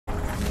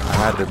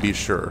had to be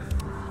sure.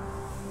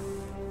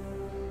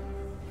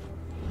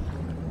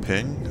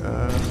 Ping?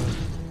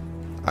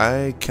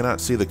 I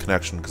cannot see the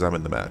connection because I'm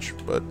in the match,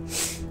 but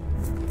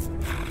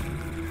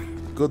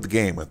good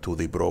game to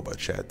the Broba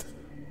chat.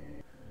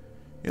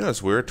 You know,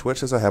 it's weird. Twitch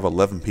says I have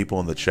 11 people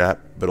in the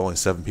chat, but only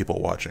 7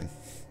 people watching.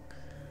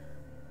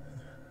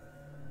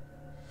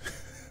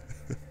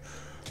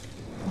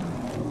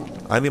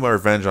 I need my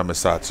revenge on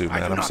Messatsu,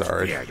 man. I'm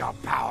sorry. Your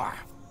power.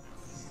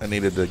 I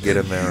needed to get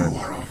in there. You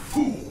are a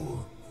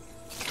fool.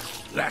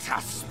 Let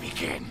us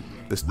begin.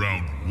 This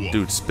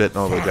dude spitting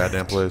all over the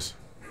goddamn place.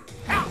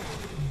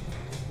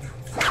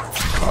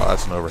 Oh,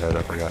 that's an overhead.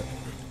 I forgot.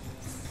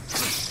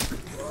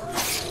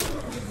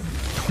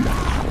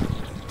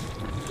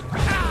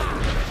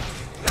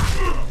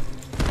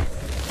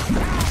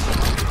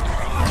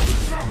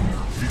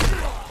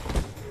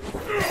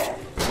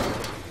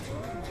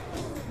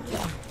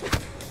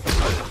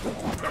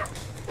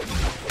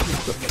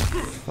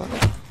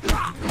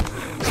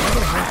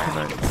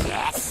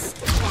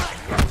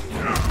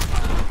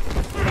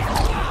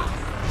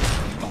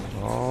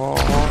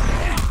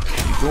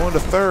 Going to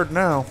third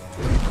now.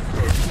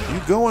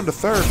 You going to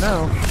third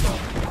now.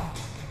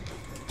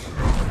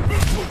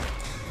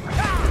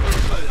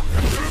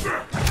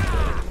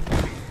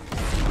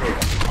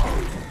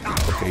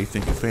 Okay, you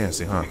think you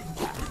fancy, huh?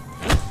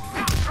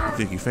 You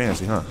think you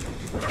fancy, huh?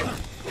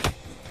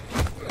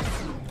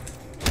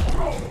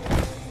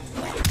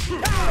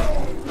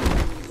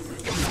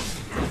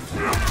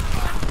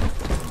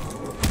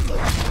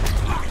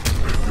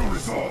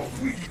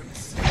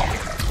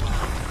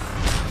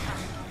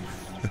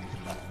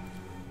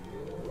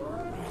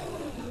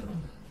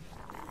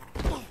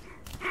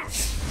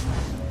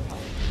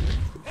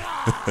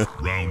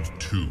 Round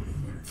 2,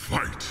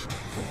 fight.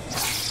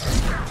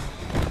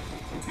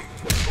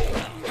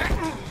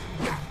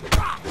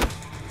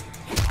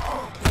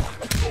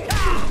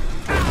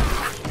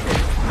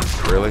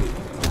 Really?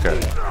 Okay.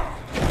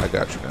 I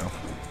got you now.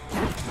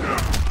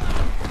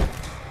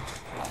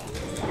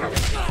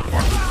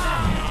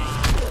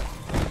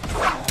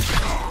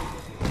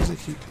 Does it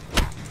keep...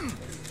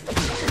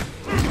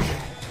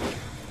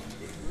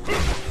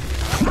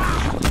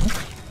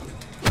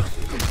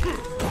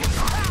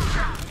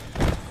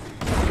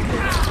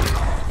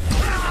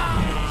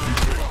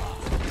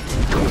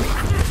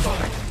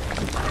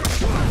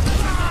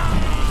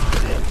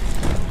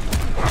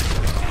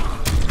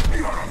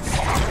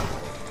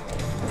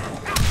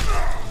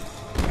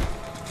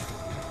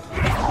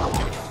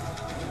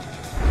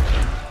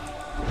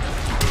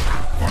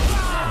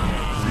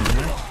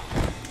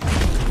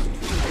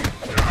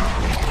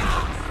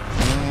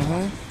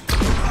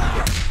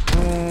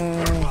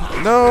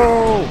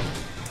 No!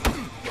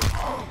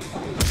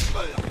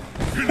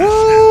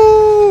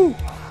 Woo!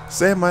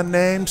 Say my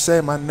name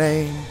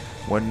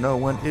when no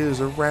one is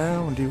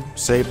around you.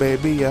 Say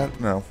baby,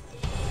 no.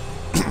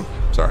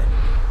 Sorry.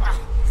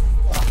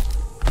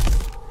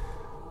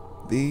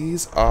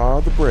 These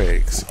are the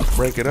breaks.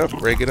 Break it up,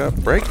 break now.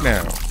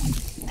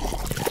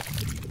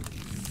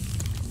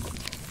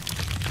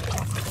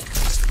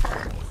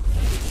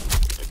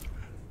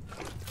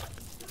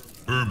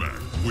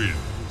 Ermac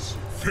wins.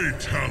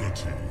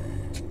 Fatality.